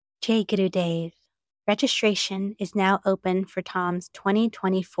Jai Guru Dave. Registration is now open for Tom's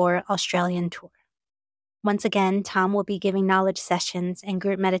 2024 Australian tour. Once again, Tom will be giving knowledge sessions and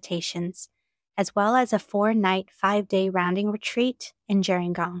group meditations, as well as a 4-night, 5-day rounding retreat in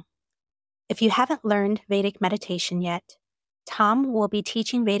Gerringong. If you haven't learned Vedic meditation yet, Tom will be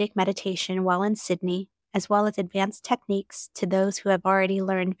teaching Vedic meditation while in Sydney, as well as advanced techniques to those who have already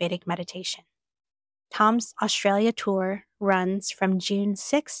learned Vedic meditation. Tom's Australia tour runs from June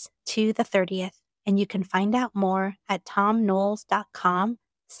 6th to the 30th, and you can find out more at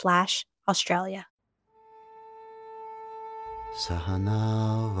tomknowles.com/Australia.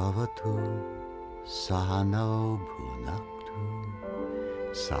 Sahana Vavatu Sahano Bhunaktu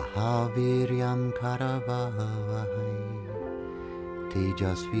Sahaviryam Karavavahai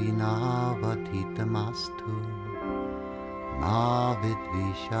Tejasvinavadhitamastu Ma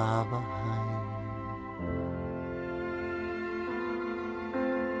Vidvishavahai.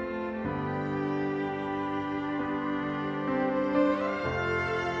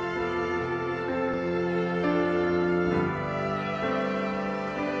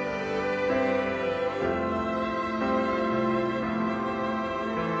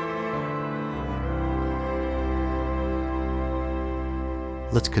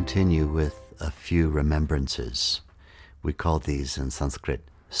 Let's continue with a few remembrances. We call these in Sanskrit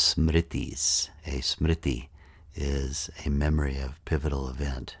smritis. A smriti is a memory of pivotal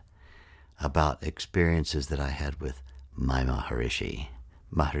event about experiences that I had with my Maharishi,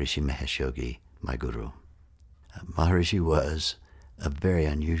 Maharishi Mahesh Yogi, my guru. Maharishi was a very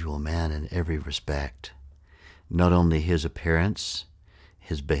unusual man in every respect. Not only his appearance,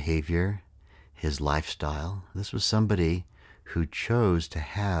 his behavior, his lifestyle. This was somebody who chose to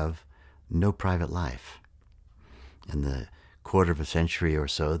have no private life. In the quarter of a century or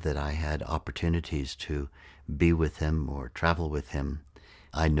so that I had opportunities to be with him or travel with him,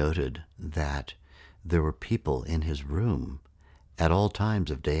 I noted that there were people in his room at all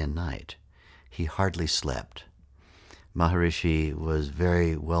times of day and night. He hardly slept. Maharishi was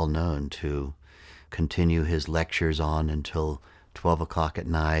very well known to continue his lectures on until 12 o'clock at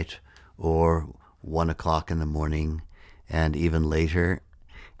night or 1 o'clock in the morning, and even later,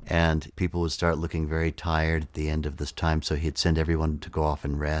 and people would start looking very tired at the end of this time, so he'd send everyone to go off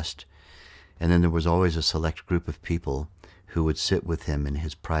and rest. And then there was always a select group of people who would sit with him in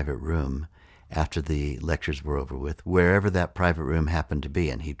his private room after the lectures were over with, wherever that private room happened to be,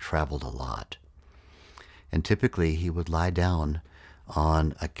 and he traveled a lot. And typically he would lie down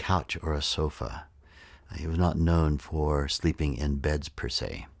on a couch or a sofa. He was not known for sleeping in beds per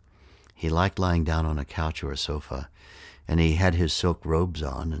se. He liked lying down on a couch or a sofa, and he had his silk robes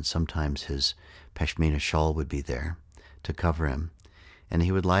on, and sometimes his pashmina shawl would be there to cover him. And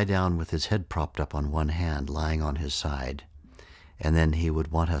he would lie down with his head propped up on one hand, lying on his side. And then he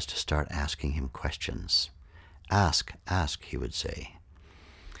would want us to start asking him questions. Ask, he would say.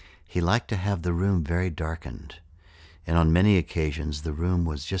 He liked to have the room very darkened. And on many occasions, the room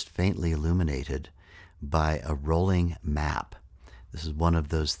was just faintly illuminated by a rolling map. This is one of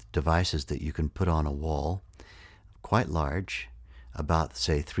those devices that you can put on a wall, quite large, about,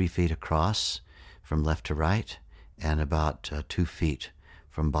 say, 3 feet across from left to right, and about 2 feet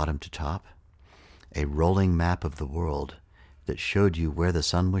from bottom to top. A rolling map of the world that showed you where the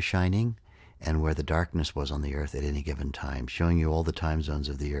sun was shining and where the darkness was on the earth at any given time, showing you all the time zones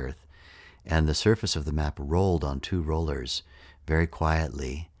of the earth. And the surface of the map rolled on 2 rollers very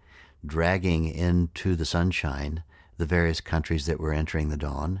quietly, dragging into the sunshine the various countries that were entering the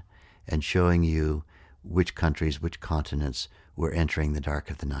dawn and showing you which countries, which continents were entering the dark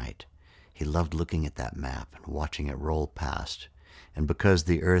of the night. He loved looking at that map and watching it roll past. And because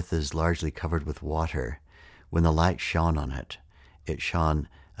the earth is largely covered with water, when the light shone on it, it shone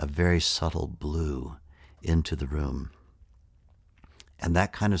a very subtle blue into the room. And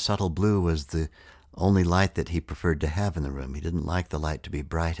that kind of subtle blue was the only light that he preferred to have in the room. He didn't like the light to be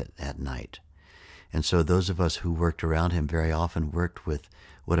bright at night. And so those of us who worked around him very often worked with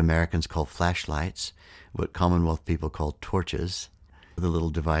what Americans call flashlights, what Commonwealth people call torches, the little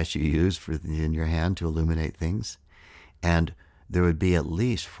device you use in your hand to illuminate things. And there would be at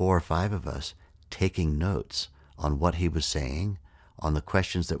least 4 or 5 of us taking notes on what he was saying, on the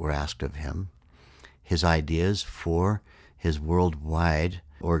questions that were asked of him, his ideas for his worldwide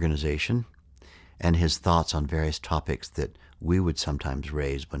organization, and his thoughts on various topics that we would sometimes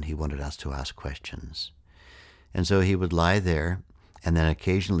raise when he wanted us to ask questions. And so he would lie there, and then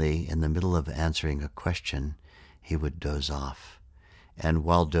occasionally, in the middle of answering a question, he would doze off. And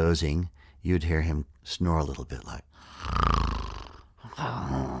while dozing, you'd hear him snore a little bit like...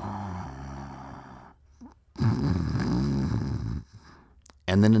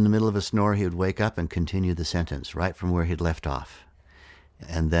 And then in the middle of a snore, he would wake up and continue the sentence right from where he'd left off.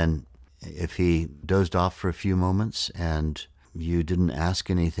 And then if he dozed off for a few moments and you didn't ask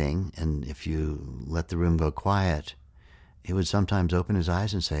anything, and if you let the room go quiet, he would sometimes open his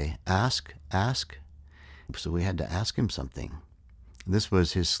eyes and say, "Ask, ask." So we had to ask him something. This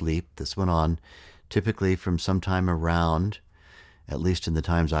was his sleep. This went on typically from sometime around, at least in the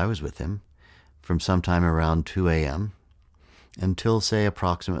times I was with him, from sometime around 2 a.m. until, say,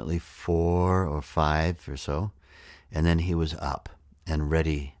 approximately 4 or 5 or so. And then he was up and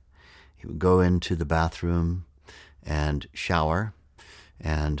ready. He would go into the bathroom and shower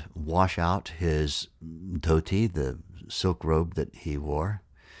and wash out his dhoti, the silk robe that he wore,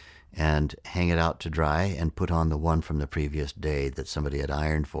 and hang it out to dry and put on the one from the previous day that somebody had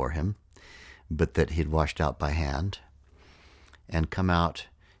ironed for him, but that he'd washed out by hand, and come out,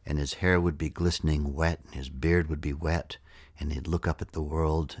 and his hair would be glistening wet, and his beard would be wet, and he'd look up at the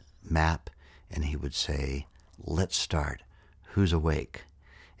world map, and he would say, "Let's start. Who's awake?"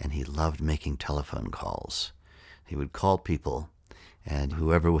 And he loved making telephone calls. He would call people, and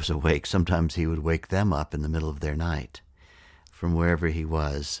whoever was awake, sometimes he would wake them up in the middle of their night from wherever he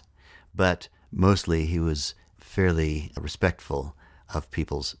was. But mostly he was fairly respectful of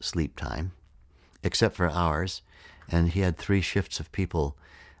people's sleep time, except for ours. And he had 3 shifts of people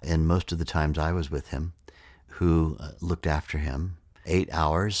in most of the times I was with him who looked after him. 8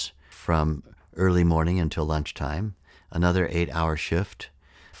 hours from early morning until lunchtime, another 8-hour shift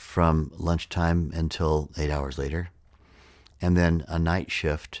from lunchtime until 8 hours later, and then a night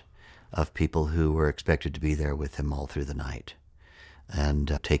shift of people who were expected to be there with him all through the night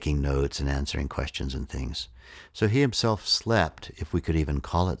and taking notes and answering questions and things. So he himself slept, if we could even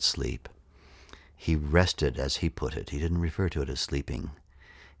call it sleep. He rested, as he put it. He didn't refer to it as sleeping.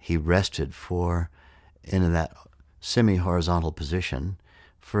 He rested in that semi-horizontal position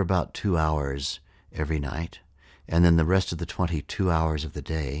for about 2 hours every night. And then the rest of the 22 hours of the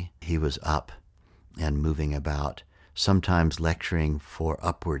day, he was up and moving about, sometimes lecturing for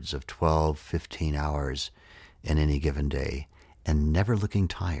upwards of 12, 15 hours in any given day, and never looking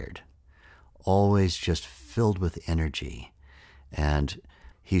tired, always just filled with energy. And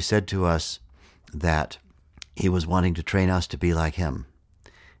he said to us that he was wanting to train us to be like him.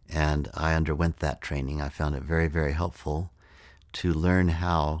 And I underwent that training. I found it very, very helpful to learn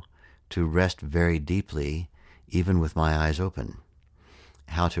how to rest very deeply, even with my eyes open,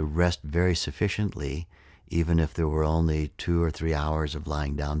 how to rest very sufficiently, even if there were only 2 or 3 hours of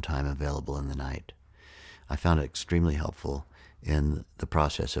lying down time available in the night. I found it extremely helpful in the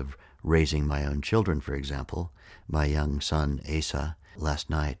process of raising my own children. For example, my young son, Asa, last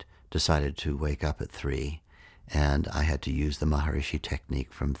night decided to wake up at 3, and I had to use the Maharishi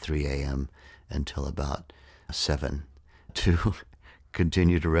technique from 3 a.m. until about 7 to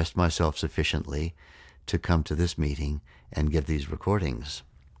continue to rest myself sufficiently to come to this meeting and give these recordings.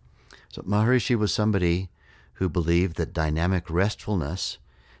 So Maharishi was somebody who believed that dynamic restfulness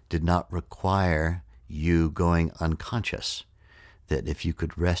did not require you going unconscious, that if you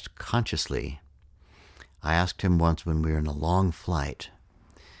could rest consciously. I asked him once when we were in a long flight,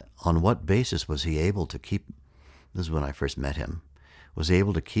 on what basis was he able to keep, this is when I first met him, was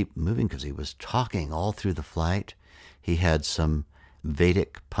able to keep moving, because he was talking all through the flight. He had some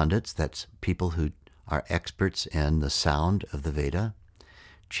Vedic pundits, that's people who are experts in the sound of the Veda,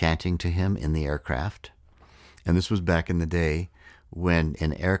 chanting to him in the aircraft. And this was back in the day when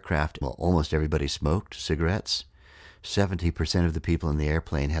in aircraft, almost everybody smoked cigarettes. 70% of the people in the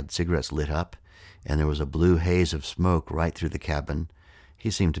airplane had cigarettes lit up, and there was a blue haze of smoke right through the cabin.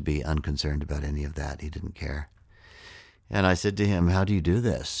 He seemed to be unconcerned about any of that. He didn't care. And I said to him, "How do you do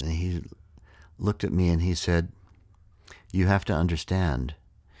this?" And he looked at me and he said, "You have to understand,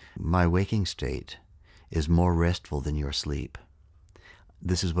 my waking state is more restful than your sleep.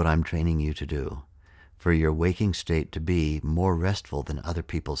 This is what I'm training you to do, for your waking state to be more restful than other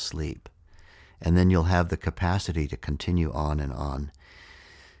people's sleep. And then you'll have the capacity to continue on and on."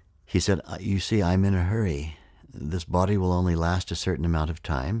 He said, "You see, I'm in a hurry. This body will only last a certain amount of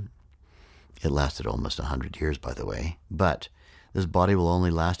time." It lasted almost 100 years, by the way. But this body will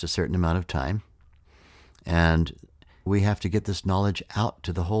only last a certain amount of time. And we have to get this knowledge out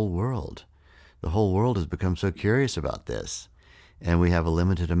to the whole world. The whole world has become so curious about this. And we have a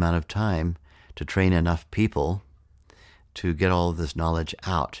limited amount of time to train enough people to get all of this knowledge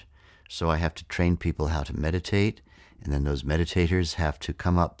out. So I have to train people how to meditate, and then those meditators have to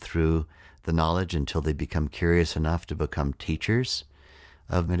come up through the knowledge until they become curious enough to become teachers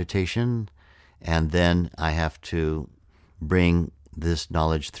of meditation. And then I have to bring this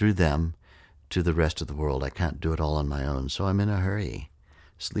knowledge through them to the rest of the world. I can't do it all on my own, so I'm in a hurry.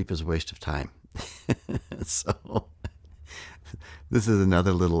 sleep is a waste of time. So this is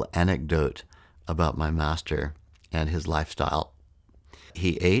another little anecdote about my master and his lifestyle.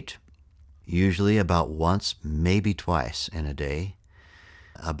 He ate usually about once, maybe twice in a day,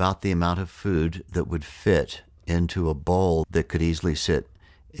 about the amount of food that would fit into a bowl that could easily sit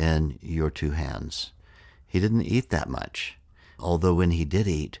in your two hands. He didn't eat that much, although when he did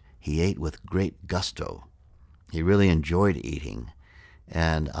eat, he ate with great gusto. He really enjoyed eating.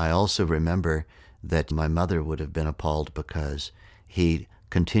 And I also remember that my mother would have been appalled because he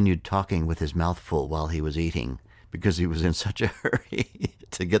continued talking with his mouth full while he was eating, because he was in such a hurry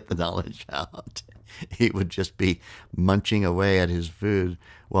to get the knowledge out. He would just be munching away at his food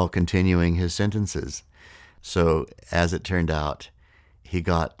while continuing his sentences. So as it turned out, he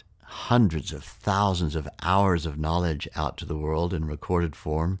got hundreds of thousands of hours of knowledge out to the world in recorded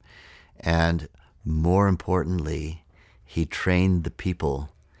form. And more importantly, he trained the people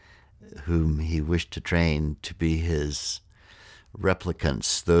whom he wished to train to be his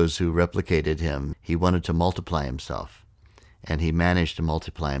replicants, those who replicated him. He wanted to multiply himself, and he managed to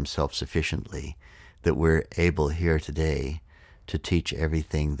multiply himself sufficiently that we're able here today to teach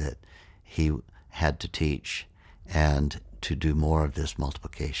everything that he had to teach and to do more of this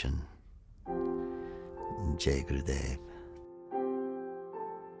multiplication. Jai Gurudev.